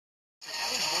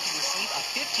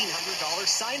$1,500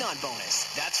 sign-on bonus.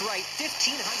 That's right,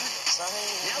 $1,500.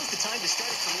 Now's the time to start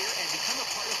a career and become a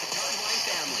part of the Gardwine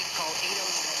family. Call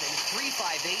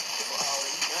 807-358.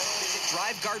 Visit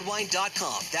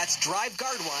drivegardwine.com. That's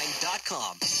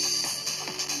drivegardwine.com.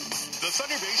 The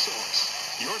Thunder Bay Source,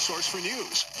 your source for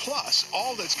news, plus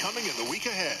all that's coming in the week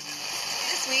ahead.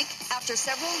 This week, after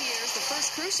several years, the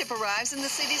first cruise ship arrives in the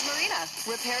city's marina.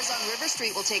 Repairs on River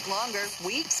Street will take longer,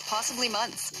 weeks, possibly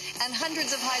months. And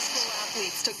hundreds of high school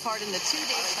athletes took part in the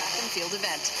 2-day track and field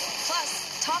event.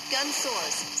 Plus, Top Gun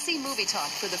soars. See Movie Talk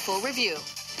for the full review.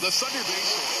 The Thunder Bay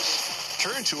Source.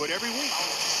 Turn to it every week.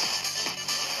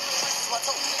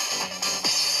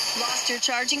 Lost your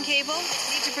charging cable?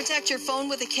 Need to protect your phone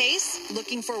with a case?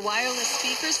 Looking for wireless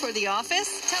speakers for the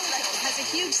office? Teleco has a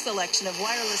huge selection of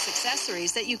wireless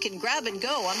accessories that you can grab and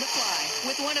go on the fly.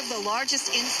 With one of the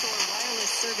largest in-store wireless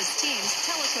service teams,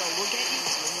 Teleco will get you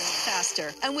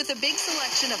faster. And with a big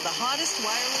selection of the hottest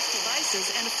wireless devices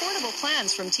and affordable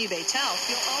plans from TVTel,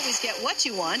 you'll always get what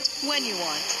you want, when you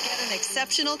want. Get an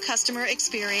exceptional customer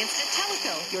experience at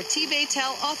Teleco, your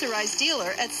TVTel authorized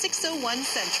dealer at 601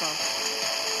 Central.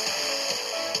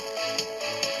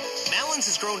 Malins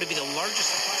has grown to be the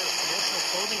largest supplier of promotional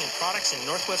clothing and products in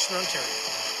northwestern Ontario.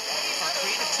 Our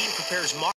creative team prepares